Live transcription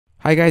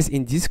Hi guys,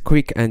 in this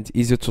quick and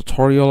easy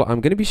tutorial, I'm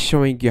going to be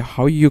showing you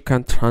how you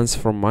can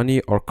transfer money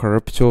or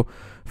crypto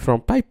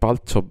from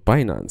PayPal to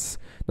Binance.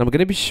 Now I'm going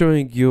to be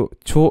showing you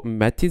two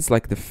methods.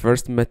 Like the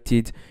first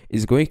method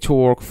is going to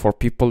work for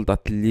people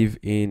that live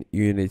in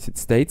United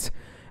States,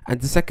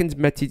 and the second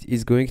method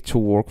is going to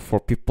work for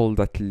people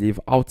that live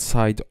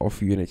outside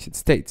of United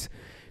States.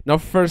 Now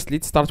first,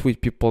 let's start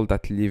with people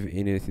that live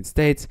in United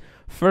States.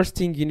 First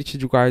thing you need to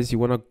do, guys, you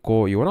want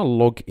to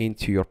log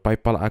into your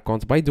PayPal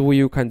account. By the way,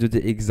 you can do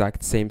the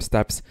exact same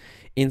steps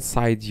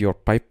inside your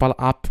PayPal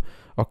app.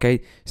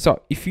 Okay,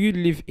 so if you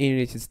live in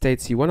United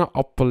States, you want to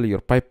open your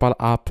PayPal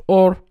app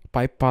or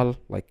PayPal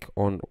like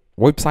on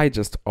website.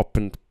 Just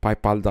open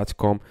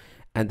paypal.com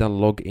and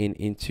then log in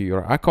into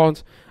your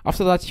account.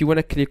 After that, you want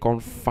to click on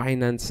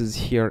finances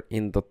here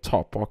in the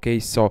top.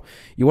 Okay, so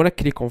you want to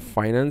click on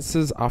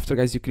finances. After,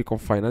 guys, you click on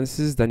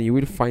finances, then you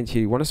will find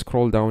here, you want to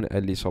scroll down a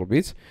little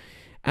bit,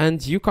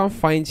 and you can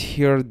find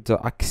here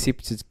the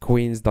accepted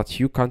coins that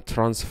you can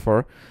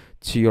transfer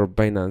to your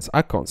Binance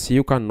account. So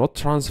you cannot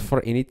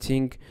transfer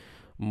anything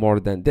more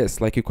than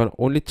this. Like, you can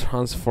only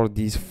transfer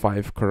these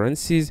 5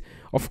 currencies.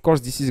 Of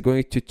course, this is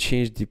going to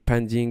change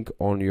depending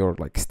on your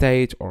like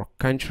state or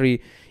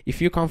country.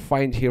 If you can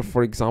find here,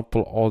 for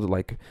example, all the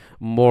like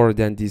more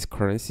than these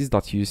currencies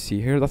that you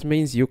see here, that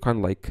means you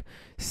can like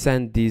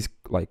send these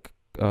like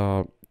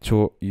to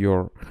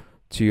your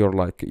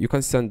like, you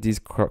can send these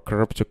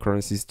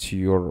cryptocurrencies to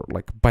your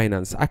like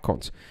Binance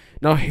account.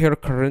 Now here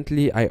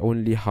currently I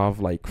only have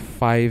like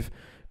 5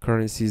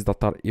 currencies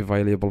that are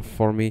available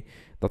for me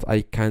that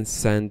I can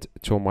send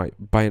to my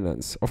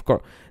Binance. Of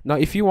course, now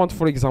if you want,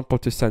 for example,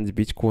 to send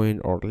Bitcoin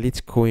or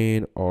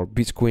Litecoin or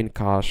Bitcoin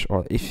Cash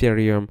or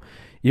Ethereum,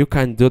 you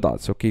can do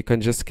that. Okay, you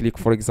can just click,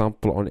 for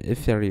example, on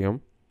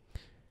Ethereum,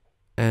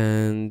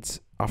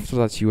 and after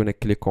that you want to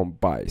click on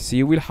buy. So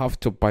you will have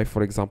to buy,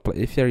 for example,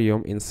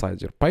 Ethereum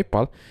inside your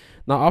PayPal.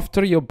 Now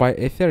after you buy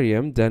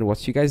Ethereum, then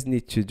what you guys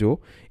need to do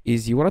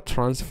is you want to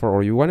transfer,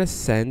 or you want to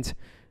send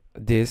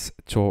this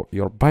to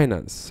your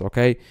Binance.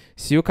 Okay,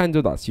 so you can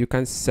do that. You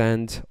can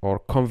send or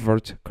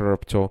convert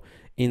crypto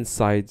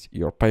inside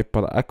your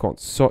PayPal account.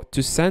 So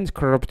to send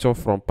crypto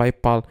from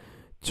PayPal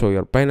to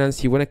your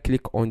Binance, you want to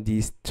click on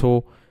these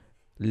 2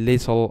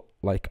 little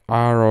like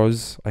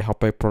arrows. I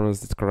hope I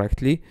pronounced it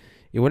correctly.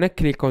 You want to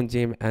click on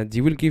them and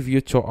it will give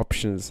you 2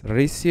 options,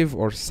 receive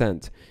or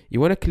send. You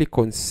want to click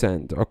on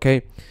send.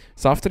 Okay,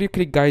 so after you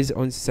click, guys,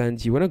 on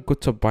send, you want to go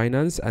to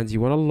Binance and you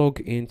want to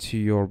log into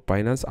your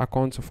Binance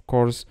account. Of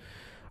course,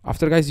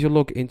 after, guys, you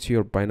log into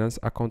your Binance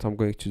account, I'm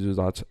going to do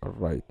that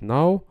right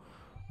now.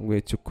 I'm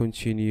going to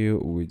continue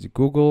with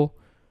Google.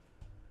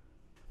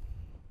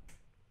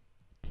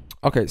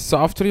 Okay, so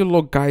after you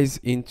log, guys,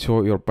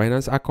 into your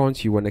Binance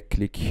account, you want to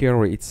click here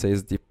where it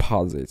says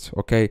deposit.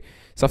 Okay,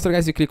 so after,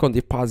 guys, you click on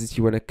deposit,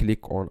 you want to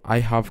click on I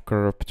have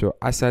crypto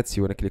assets.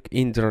 You want to click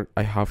in there,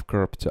 I have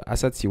crypto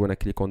assets. You want to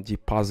click on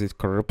deposit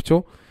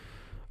crypto.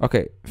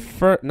 Okay,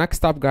 for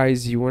next up,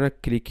 guys, you want to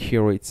click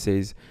here where it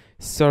says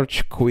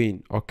search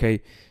coin.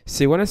 Okay,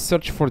 so you want to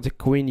search for the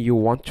coin you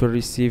want to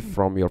receive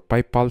from your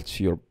PayPal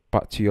to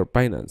your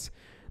Binance.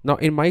 Now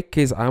in my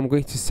case, I'm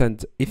going to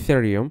send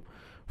Ethereum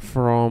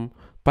from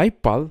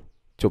PayPal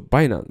to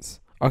Binance.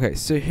 Okay,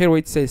 so here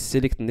it says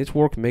select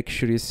network. Make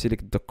sure you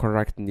select the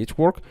correct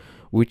network,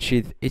 which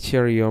is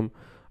Ethereum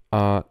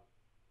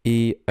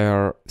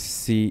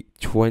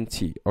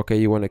ERC20. Okay,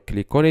 you want to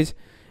click on it,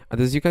 and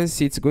as you can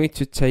see, it's going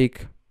to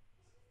take,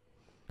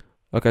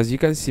 okay, as you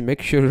can see,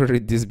 make sure you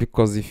read this,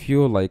 because if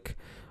you like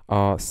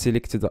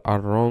selected a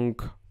wrong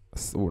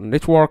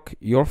network,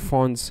 your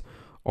funds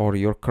or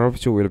your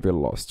crypto will be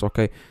lost.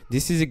 Okay,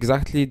 this is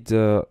exactly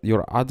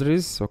your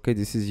address. Okay,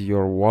 this is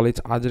your wallet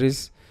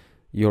address,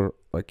 your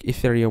like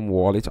Ethereum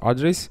wallet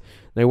address.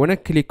 Now you want to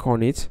click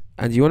on it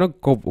and you want to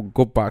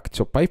go back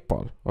to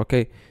PayPal.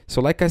 Okay, so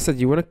like I said,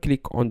 you want to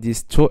click on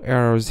these 2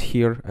 arrows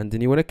here, and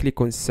then you want to click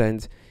on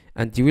send,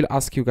 and you will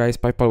ask you, guys,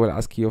 PayPal will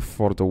ask you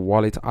for the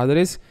wallet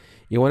address.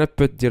 You want to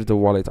put there the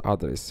wallet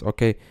address.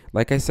 Okay,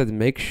 like I said,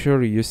 make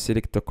sure you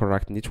select the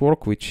correct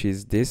network, which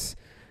is this.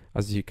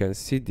 As you can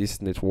see,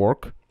 this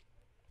network.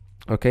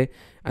 Okay,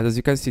 and as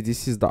you can see,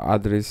 this is the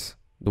address,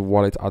 the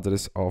wallet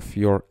address of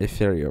your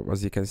Ethereum.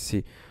 As you can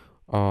see,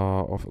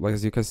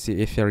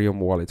 Ethereum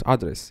wallet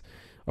address.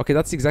 Okay,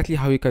 that's exactly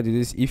how you can do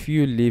this if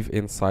you live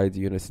inside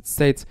the United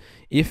States.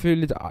 If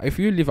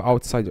you live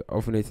outside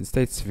of the United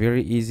States,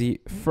 very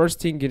easy. First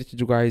thing you need to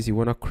do, guys, you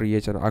want to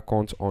create an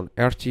account on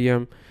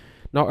RTM.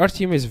 Now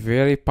RTM is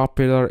very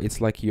popular.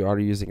 It's like you are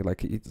using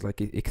it's like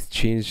an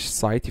exchange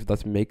site, if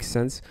that makes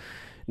sense.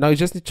 Now you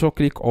just need to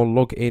click on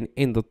login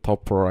in the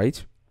top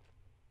right.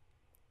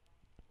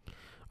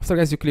 After,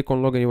 guys, you click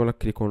on login, you want to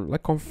click on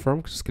like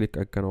confirm. Just click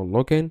again on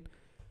login.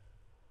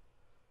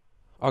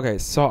 Okay,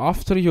 so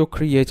after you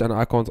create an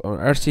account on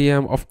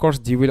RTM, of course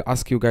they will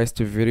ask you, guys,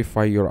 to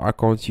verify your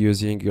account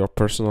using your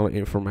personal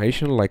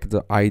information, like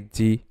the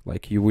ID.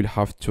 Like you will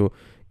have to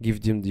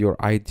give them your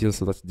ID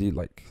so that they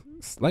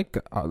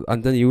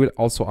and then you will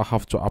also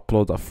have to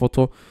upload a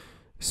photo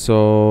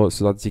so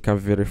that they can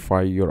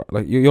verify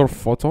your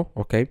photo.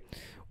 Okay,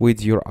 with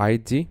your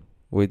ID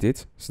with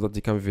it, so that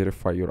you can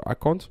verify your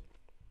account.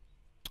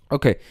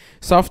 Okay,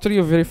 so after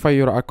you verify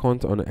your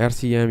account on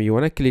RTM, you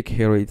want to click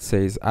here where it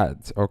says add.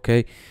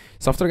 Okay,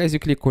 so after guys you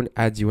click on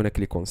add, you want to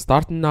click on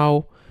start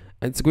now,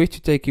 and it's going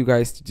to take you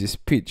guys to this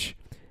page.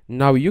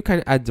 Now you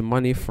can add the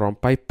money from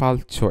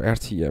PayPal to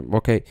RTM.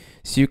 Okay,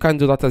 so you can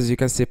do that. As you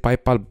can see,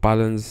 PayPal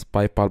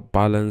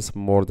balance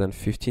more than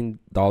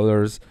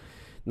 $15.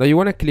 Now you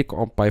want to click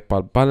on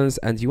PayPal balance,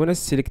 and you want to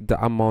select the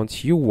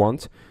amount you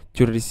want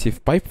to receive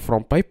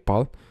from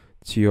PayPal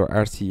to your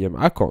RTM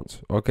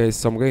account. Okay,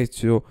 so I'm going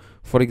to,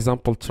 for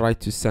example, try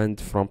to send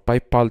from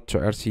PayPal to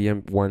RTM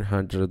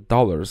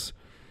 $100,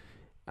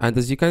 and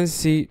as you can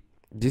see,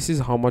 this is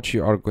how much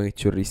you are going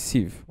to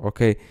receive.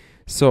 Okay,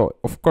 so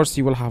of course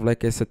you will have,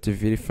 like I said, to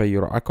verify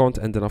your account,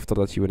 and then after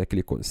that you want to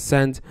click on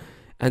send,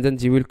 and then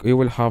you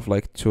will have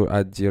like to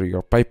add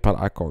your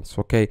PayPal accounts.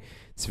 Okay,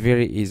 it's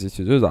very easy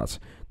to do that.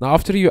 Now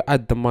after you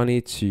add the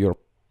money to your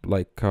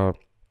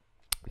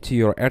to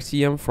your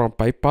RTM from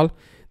PayPal,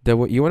 then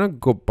you want to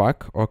go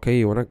back. Okay,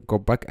 you want to go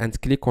back and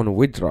click on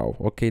withdraw.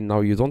 Okay,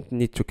 now you don't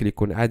need to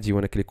click on add, you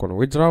want to click on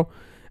withdraw,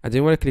 and then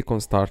you want to click on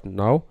start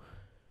now,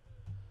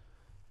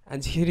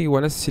 and here you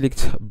want to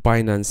select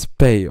Binance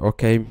Pay.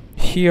 Okay,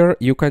 here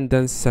you can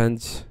then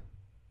send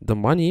the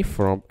money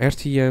from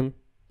RTM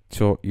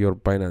to your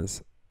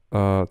Binance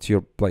to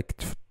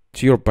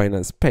your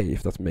Binance Pay,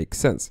 if that makes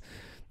sense.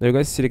 Now you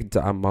guys select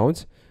the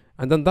amount,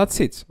 and then that's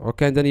it.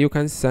 Okay, and then you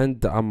can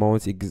send the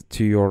amount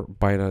to your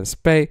Binance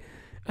Pay,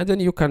 and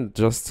then you can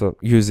just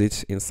use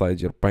it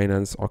inside your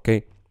Binance.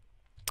 Okay,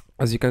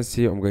 as you can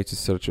see, I'm going to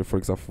search for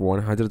example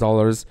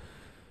 $100.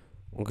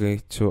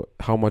 Okay, to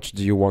how much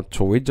do you want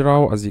to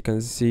withdraw? As you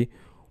can see,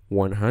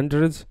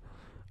 100.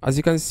 As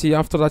you can see,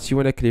 after that you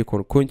want to click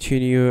on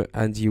continue,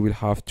 and you will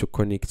have to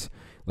connect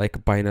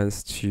like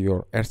Binance to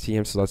your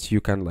RTM, so that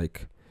you can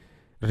like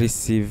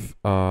receive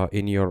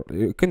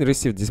you can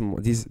receive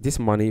this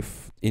money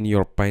in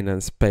your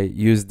Binance Pay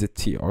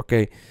USDT.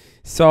 Okay,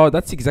 so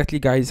that's exactly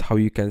guys how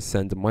you can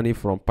send money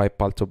from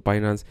PayPal to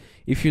Binance.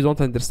 If you don't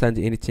understand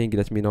anything,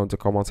 let me know in the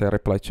comments. I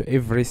reply to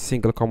every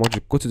single comment.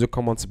 You go to the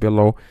comments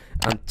below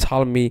and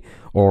tell me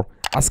or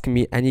ask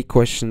me any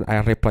question. I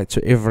reply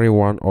to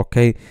everyone.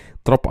 Okay,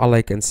 drop a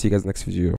like and see you guys next video.